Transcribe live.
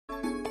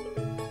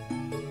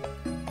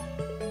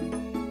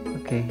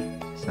Oke,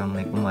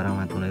 assalamualaikum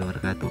warahmatullahi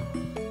wabarakatuh.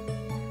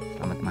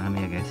 Selamat malam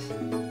ya guys.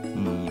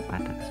 Ini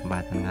pada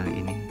kesempatan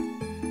kali ini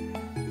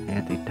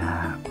saya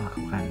tidak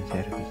melakukan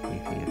servis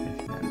TV ya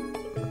guys. Dan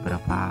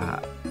beberapa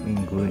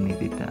minggu ini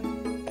tidak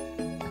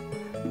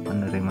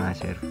menerima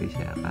servis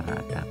ya karena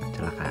ada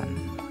kecelakaan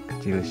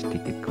kecil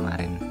sedikit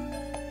kemarin,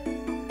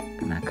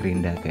 kena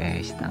gerinda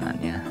guys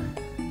tangannya.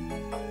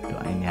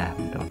 Doain ya,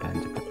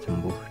 mudah-mudahan cepat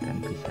sembuh dan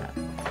bisa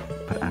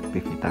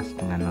beraktivitas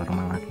dengan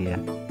normal lagi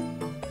ya.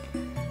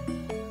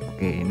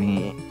 Oke,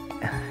 ini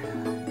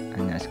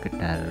hanya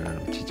sekedar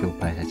uji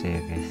coba saja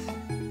ya guys.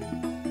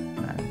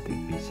 Nanti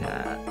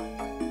bisa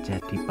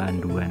jadi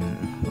panduan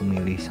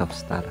memilih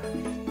Softstar.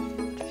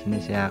 Di sini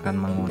saya akan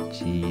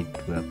menguji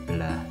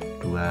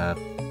dua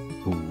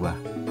buah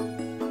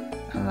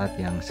alat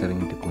yang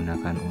sering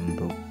digunakan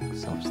untuk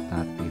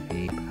Softstar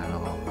TV.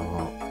 Kalau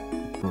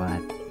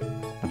buat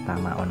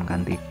pertama on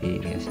kan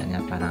TV,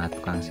 biasanya para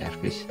tukang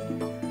servis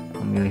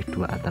memilih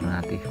dua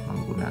alternatif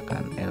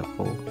menggunakan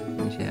elko.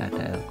 Ini saya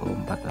ada elko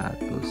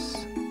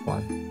 400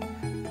 volt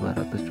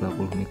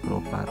 220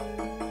 mikrowatt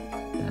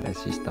dan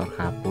resistor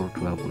kapur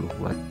 20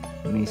 watt.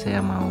 Ini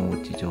saya mau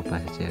uji coba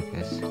saja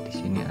guys. Di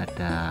sini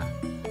ada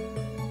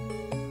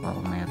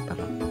voltmeter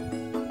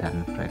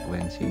dan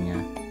frekuensinya.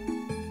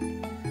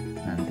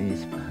 Nanti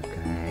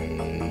sebagai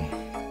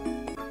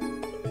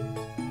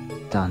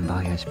contoh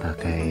ya,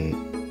 sebagai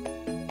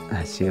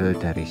hasil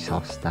dari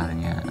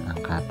Softstarnya,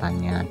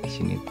 angkatannya di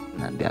sini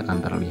nanti akan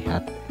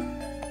terlihat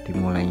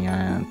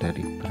dimulainya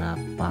dari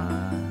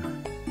berapa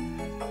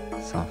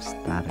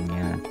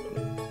Softstarnya,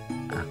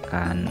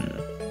 akan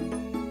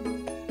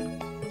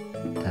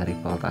dari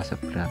voltase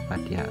berapa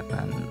dia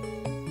akan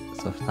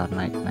Softstar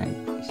naik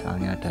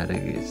misalnya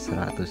dari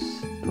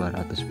 100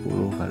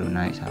 210 baru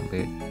naik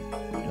sampai,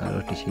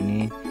 lalu di sini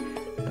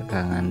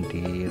tegangan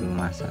di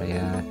rumah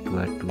saya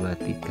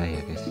 223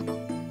 ya guys,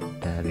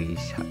 dari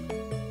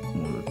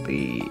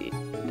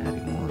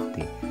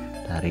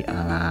dari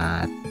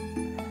alat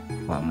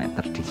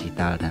voltmeter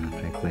digital dan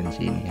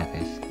frekuensi ini ya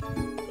guys.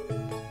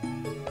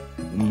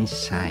 Ini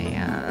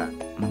saya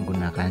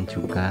menggunakan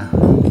juga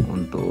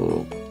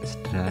untuk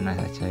sederhana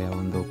saja ya,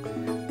 untuk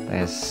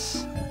tes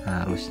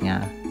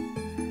arusnya.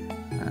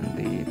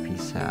 Nanti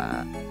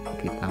bisa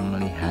kita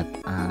melihat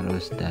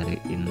arus dari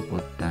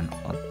input dan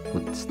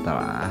output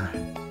setelah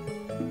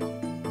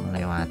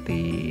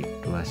melewati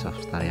dua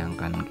Softstar yang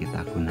akan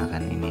kita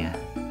gunakan ini ya.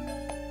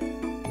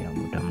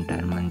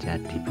 Mudah-mudahan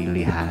menjadi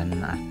pilihan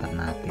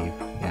alternatif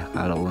ya.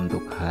 Kalau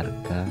untuk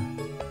harga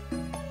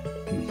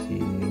di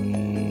sini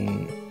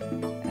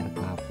air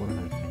kapur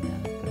harganya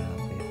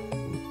berapa ya,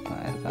 lupa.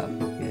 Air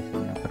kapur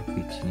biasanya per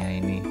bijinya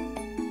ini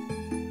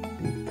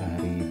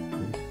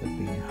 3000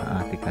 sepertinya,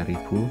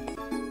 3000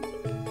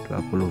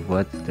 20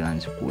 watt dengan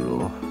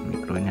 10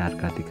 mikro ini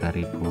harga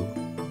 3000.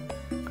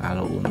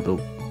 Kalau untuk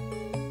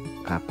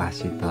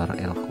kapasitor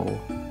elko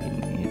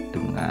ini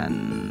dengan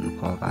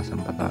voltase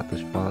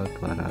 400 volt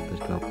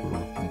 220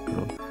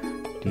 mikro,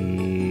 di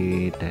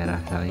daerah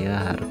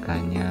saya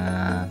harganya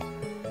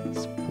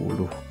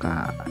 10k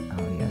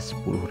ya,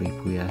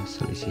 10.000 ya,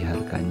 selisih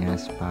harganya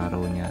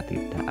separuhnya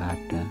tidak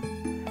ada.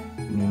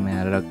 Ini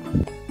merek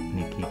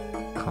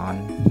Nikon.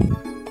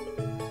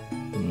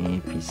 Ini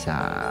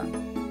bisa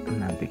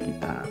nanti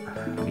kita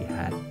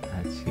lihat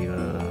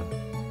hasil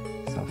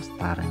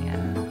Softstarnya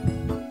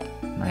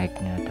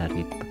naiknya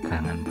dari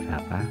tegangan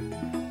berapa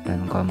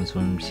dan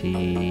konsumsi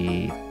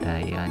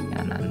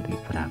dayanya nanti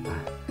berapa.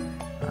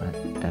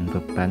 Dan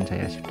beban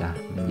saya sudah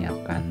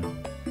menyiapkan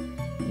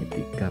ini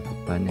 3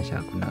 beban yang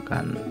saya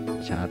gunakan.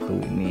 Satu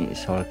ini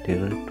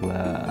solder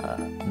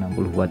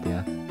 260 watt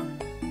ya,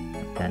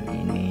 dan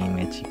ini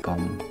magicom.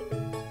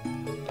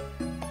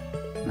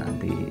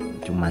 Nanti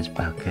cuma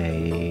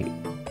sebagai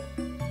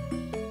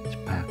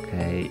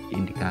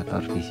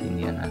indikator di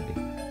sini ya, nanti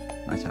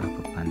masalah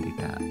beban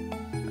tidak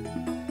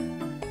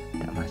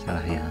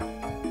masalah ya.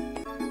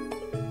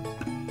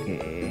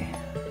 Oke,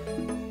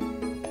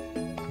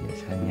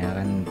 biasanya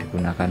kan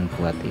digunakan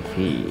buat TV.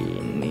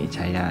 Ini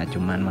saya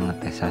cuman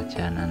mengetes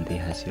saja, nanti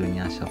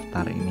hasilnya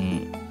Softstar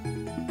ini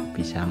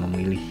bisa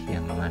memilih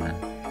yang mana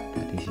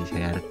dari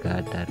sisi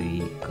harga,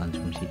 dari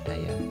konsumsi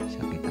daya,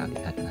 bisa kita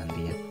lihat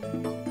nanti ya.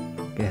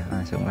 Oke,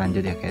 langsung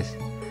lanjut ya guys.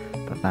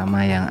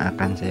 Pertama yang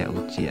akan saya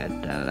uji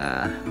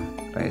adalah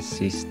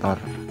resistor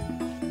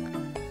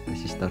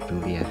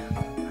dulu ya.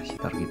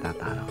 Resistor kita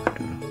taruh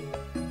dulu,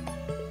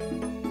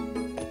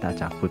 kita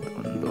cabut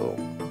untuk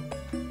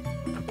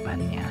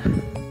bebannya.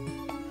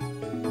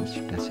 Ini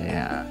sudah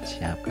saya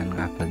siapkan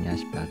kabelnya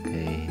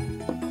sebagai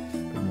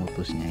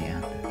pemutusnya ya,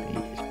 nanti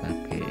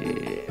sebagai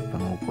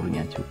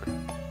pengukurnya juga.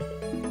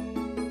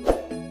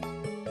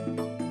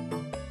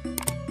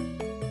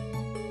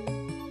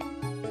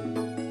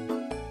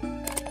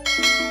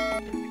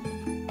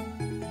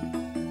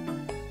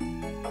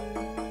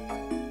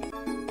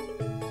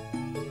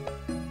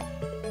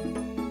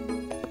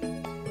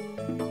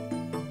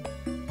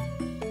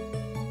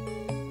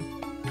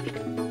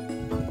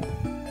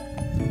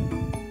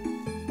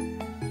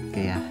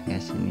 Oke ya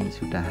guys, ini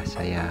sudah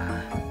saya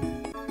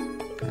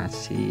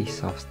kasih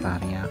soft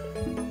startnya.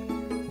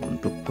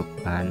 Untuk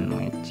beban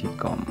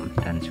magicom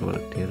dan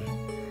solder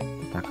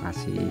kita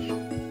kasih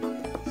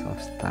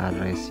soft start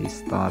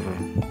resistor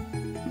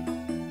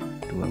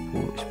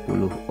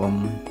 10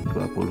 ohm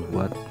 20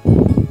 watt.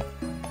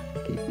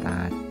 Kita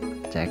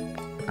cek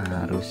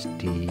arus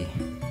di,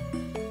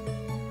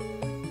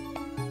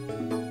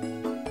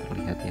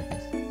 terlihat ya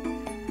guys,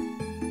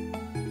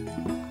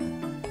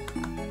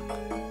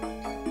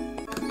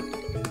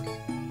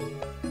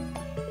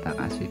 kita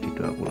kasih di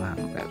 20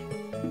 ampere.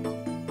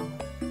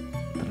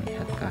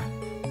 Terlihatkah?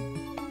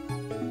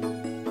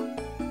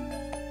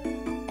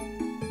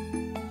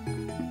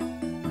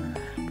 Nah,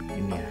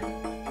 begini ya.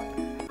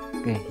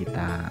 Oke,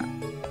 kita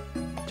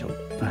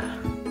coba.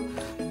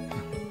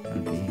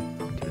 Nanti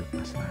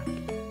dilepas lagi.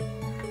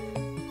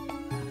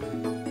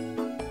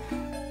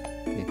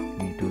 Oke,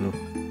 ini dulu,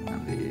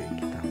 nanti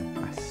kita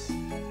lepas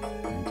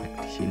dan cek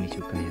di sini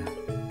juga ya.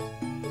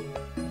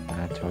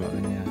 Kita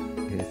coloknya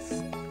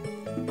guys,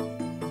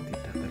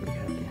 tidak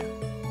terlihat ya.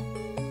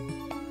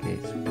 Oke,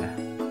 sudah.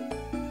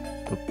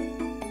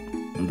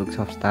 Untuk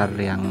soft start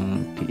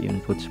yang di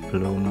input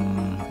sebelum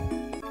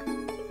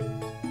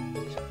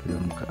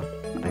ke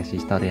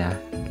resistor ya,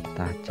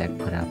 kita cek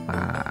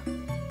berapa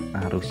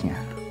arusnya,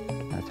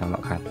 kita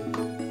colokkan.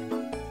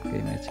 Oke,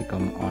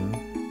 magicom on,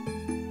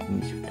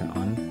 ini sudah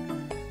on.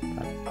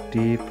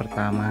 Tadi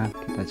pertama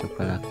kita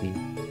coba lagi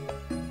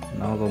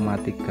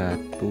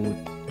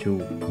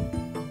 0,37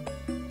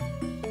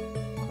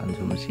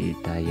 konsumsi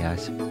daya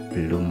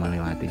sebelum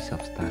melewati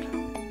soft start.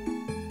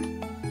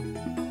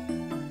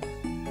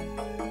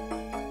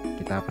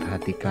 Kita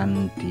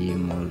perhatikan di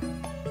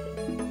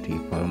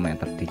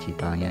voltmeter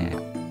digitalnya ya,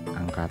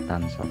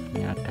 angkatan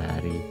softnya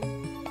dari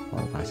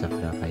voltase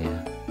berapa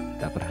ya,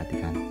 kita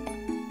perhatikan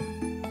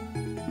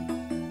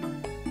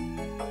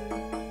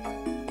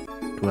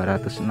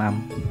 206.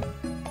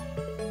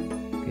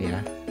 Oke ya,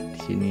 di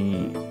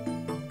sini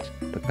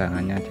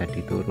tegangannya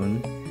jadi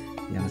turun,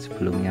 yang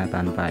sebelumnya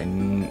tanpa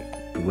ini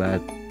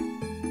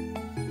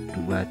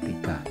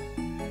 223,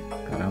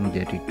 sekarang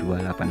menjadi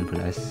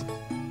 218.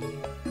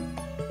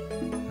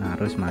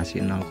 Arus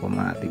masih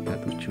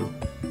 0,37.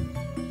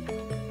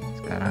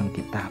 Sekarang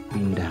kita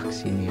pindah ke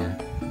sini ya.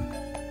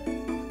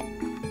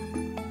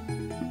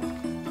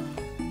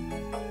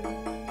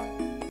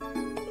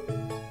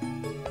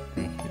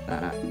 Oke,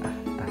 kita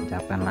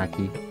tancapkan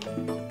lagi.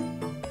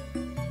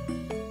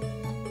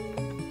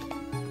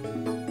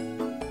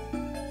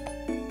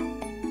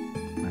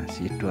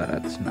 Masih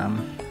 206.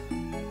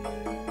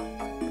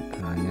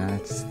 Tegangannya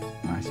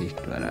masih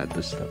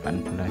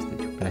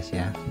 218-17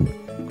 ya.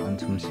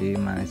 Konsumsi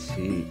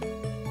masih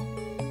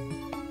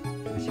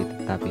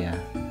tetap ya.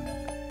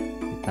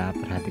 Kita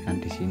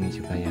perhatikan di sini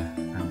juga ya,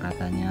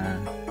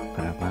 angkatannya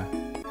berapa.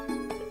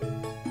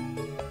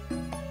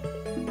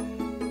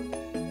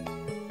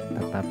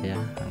 Tetap ya,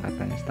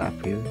 angkatannya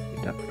stabil,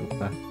 tidak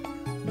berubah,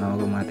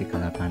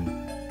 0,38.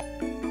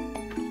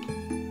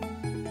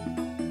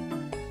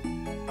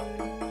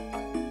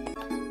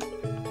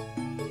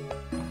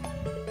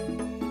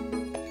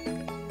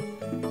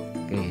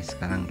 Oke,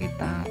 sekarang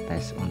kita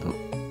tes untuk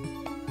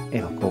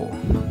elko.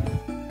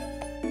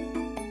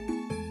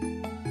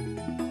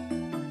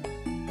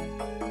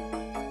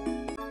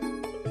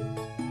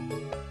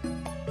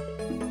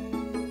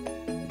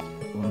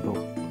 Untuk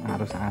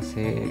arus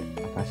AC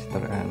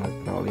kapasitor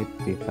elektrolit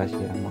bebas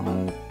ya,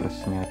 mau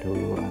plusnya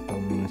dulu atau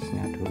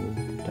minusnya dulu,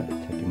 tidak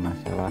jadi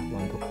masalah.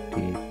 Untuk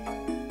di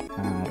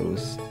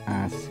arus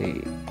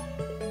AC,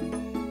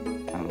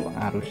 kalau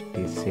arus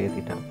DC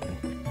tidak boleh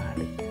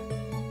terbalik ya.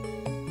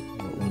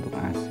 Kalau untuk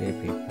AC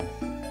bebas,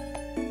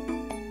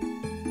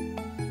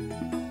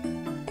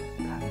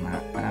 karena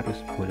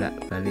arus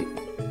bolak-balik.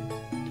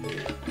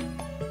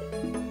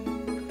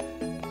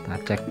 Kita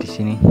cek di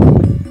sini.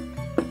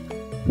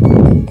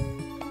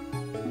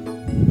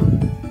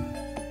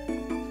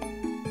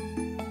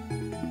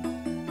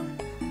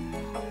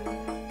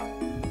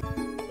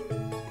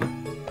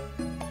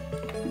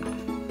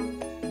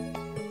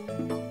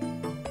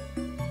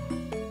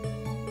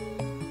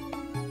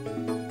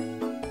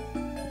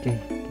 Oke,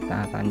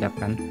 kita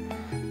tancapkan.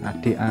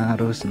 Tadi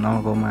arus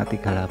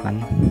 0,38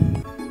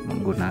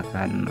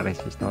 menggunakan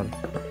resistor,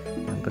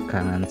 dan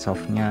tegangan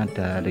softnya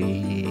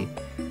dari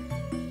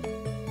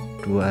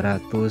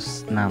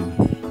 206.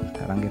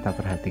 Sekarang kita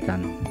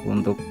perhatikan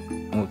untuk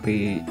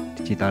multi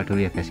digital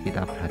dulu ya guys,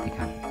 kita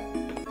perhatikan.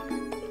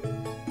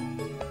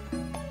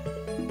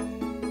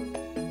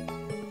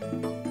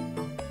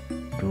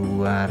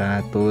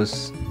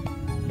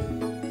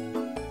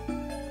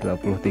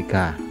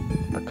 (223)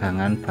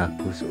 tegangan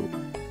bagus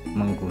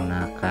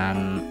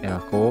menggunakan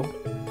elko.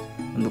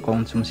 Untuk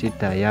konsumsi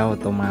daya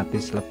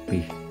otomatis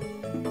lebih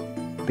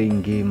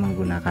tinggi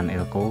menggunakan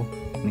elko.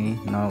 Ini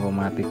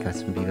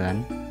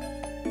 0,39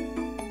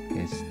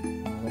 guys,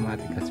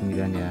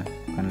 0,39 ya,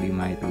 bukan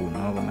 5 itu,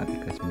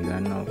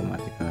 0,39,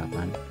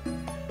 0,38,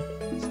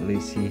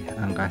 selisih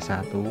angka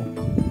 1.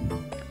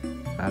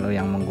 Kalau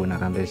yang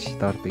menggunakan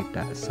resistor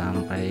tidak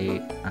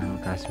sampai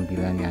angka 9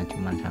 ya,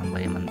 cuman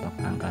sampai mentok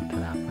angka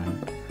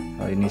 8.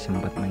 Kalau ini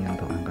sempat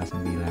menyentuh angka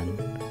 9.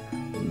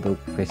 Untuk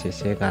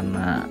VCC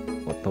karena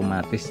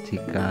otomatis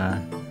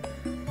jika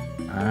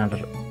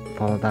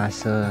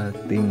voltase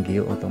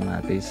tinggi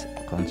otomatis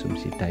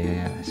konsumsi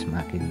daya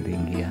semakin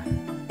tinggi ya.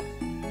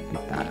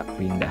 Kita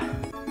pindah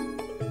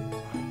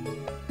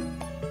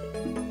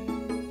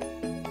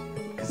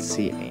ke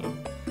sini,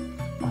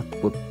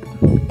 output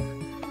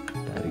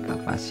dari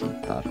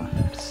kapasitor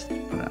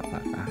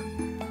berapakah.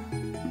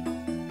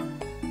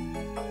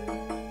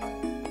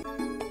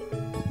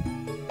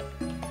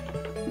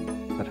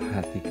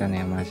 Perhatikan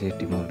ya, masih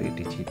di mode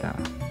digital.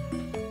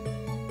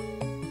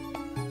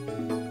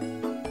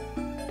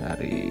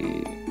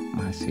 Dari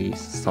masih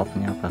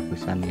softnya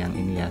bagusan yang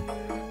ini ya,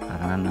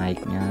 karena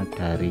naiknya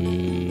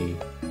dari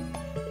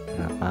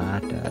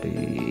berapa,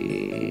 dari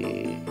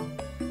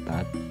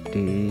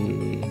tadi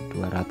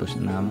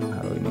 206,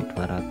 kalau ini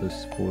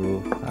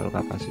 210, kalau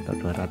kapasitor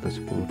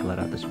 210,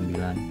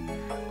 209.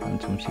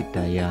 Konsumsi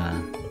daya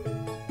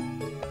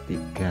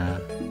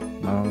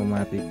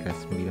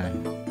 0,39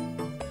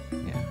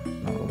 ya,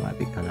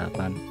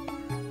 0,38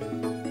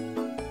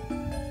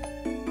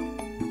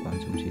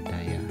 konsumsi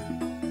daya.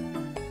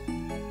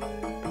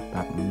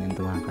 Tetap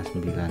menyentuh angka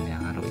 9 ya,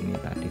 kalau ini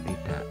tadi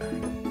tidak.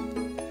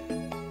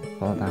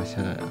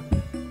 Voltase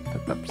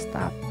tetap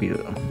stabil.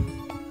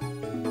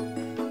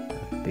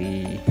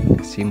 Berarti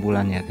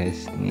kesimpulan ya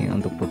guys, ini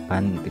untuk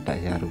beban tidak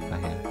saya rubah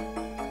ya.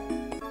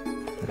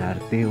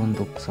 Berarti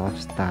untuk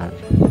soft start,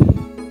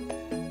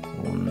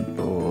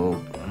 untuk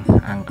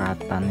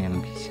angkatan yang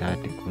bisa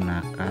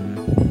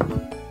digunakan,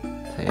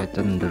 saya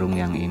cenderung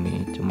yang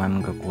ini.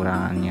 Cuman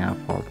kekurangannya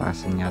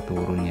voltasenya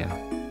turun ya,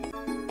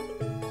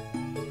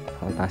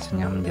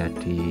 voltasenya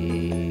menjadi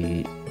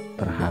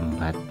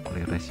terhambat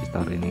oleh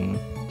resistor ini,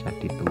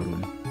 jadi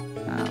turun.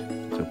 Nah,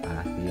 coba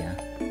lagi ya.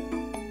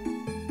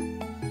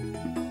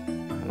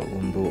 Kalau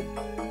untuk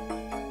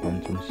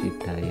konsumsi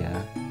daya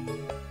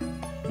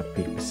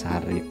lebih besar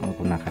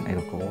menggunakan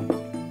elko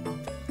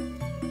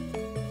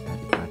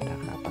daripada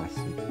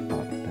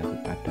kapasitor,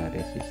 daripada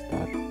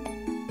resistor.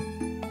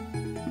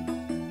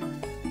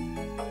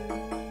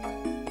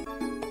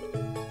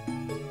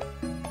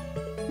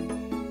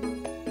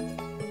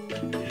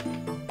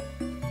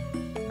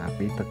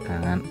 Tapi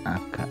tegangan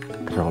agak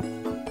drop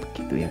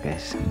begitu ya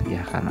guys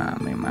ya, karena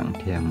memang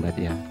dihambat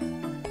ya.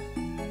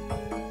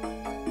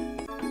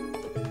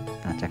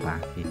 Nah, cek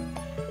lagi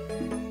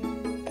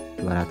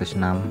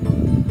 206,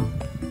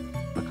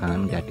 tegangan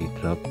menjadi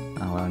drop,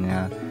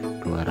 awalnya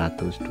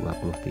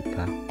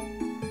 223.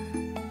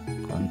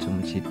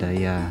 Konsumsi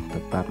daya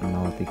tetap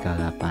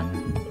 038.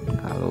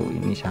 Kalau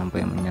ini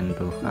sampai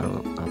menyentuh,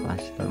 kalau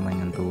kapasitor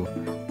menyentuh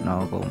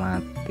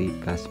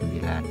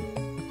 0,39,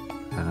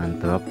 tegangan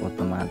drop,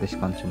 otomatis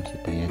konsumsi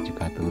daya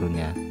juga turun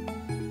ya,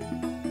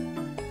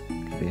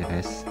 gitu ya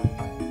guys.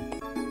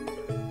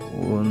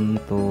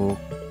 Untuk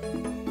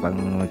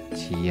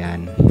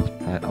pengujian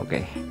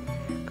oke.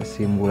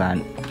 Kesimpulan,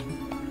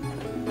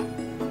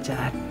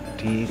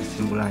 jadi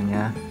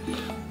kesimpulannya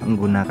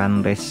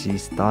menggunakan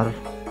resistor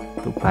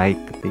itu baik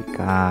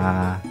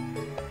ketika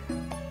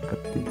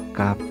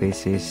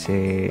VCC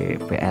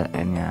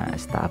PLN nya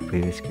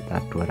stabil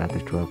sekitar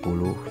 220,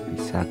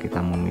 bisa kita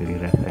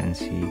memilih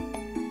referensi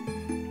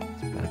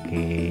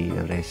sebagai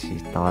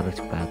resistor,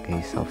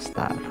 sebagai soft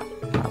start.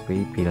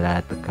 Tapi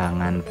bila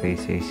tegangan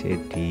VCC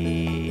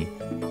di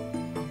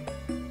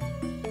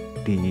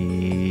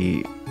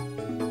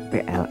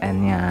PLN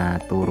nya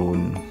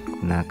turun,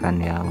 gunakan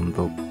ya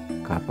untuk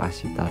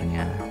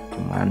kapasitornya.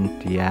 Cuman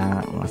dia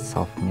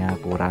ngesoftnya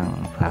kurang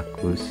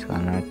bagus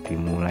karena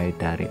dimulai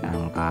dari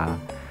angka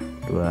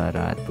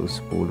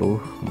 210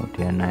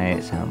 kemudian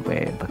naik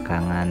sampai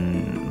tegangan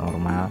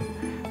normal,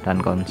 dan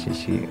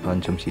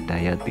konsumsi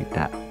daya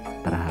tidak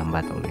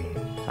terhambat oleh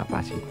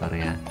kapasitor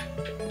ya.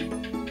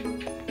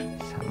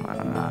 Sama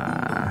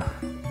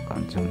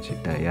konsumsi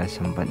daya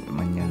sempat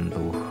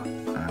menyentuh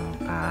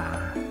angka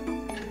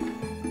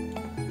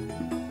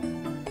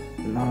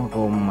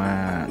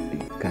 0,39.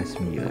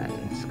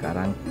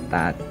 Sekarang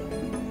kita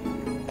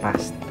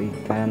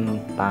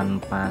pastikan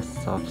tanpa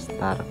soft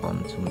start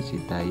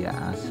konsumsi daya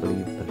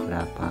asli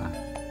berapa.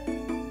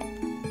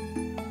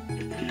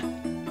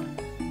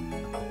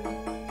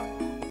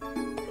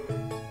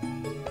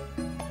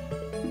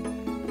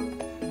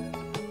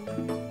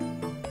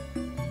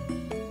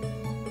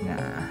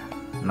 Nah,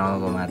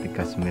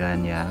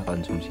 0,39 ya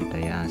konsumsi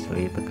daya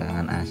asli,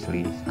 tegangan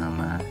asli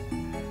sama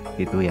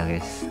itu ya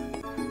guys.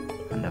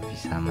 Anda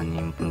bisa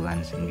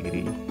menyimpulkan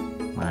sendiri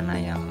mana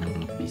yang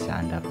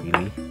bisa Anda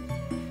pilih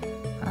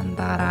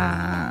antara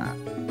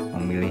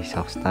memilih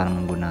soft start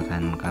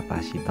menggunakan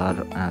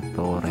kapasitor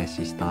atau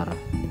resistor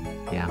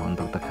ya.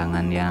 Untuk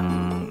tegangan yang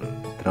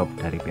drop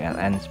dari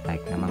PLN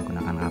sebaiknya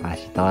menggunakan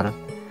kapasitor,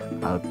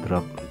 kalau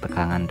drop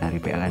tegangan dari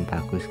PLN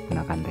bagus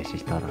gunakan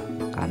resistor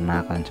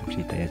karena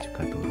konsumsi daya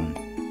juga turun,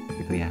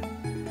 gitu ya.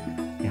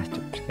 Ya,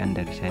 cukup sekian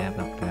dari saya.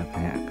 Apabila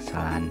banyak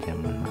kesalahan saya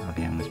mohon maaf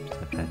yang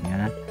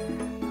sebesar-besarnya.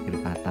 Akhir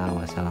kata,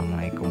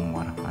 wassalamualaikum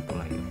warahmatullahi wabarakatuh.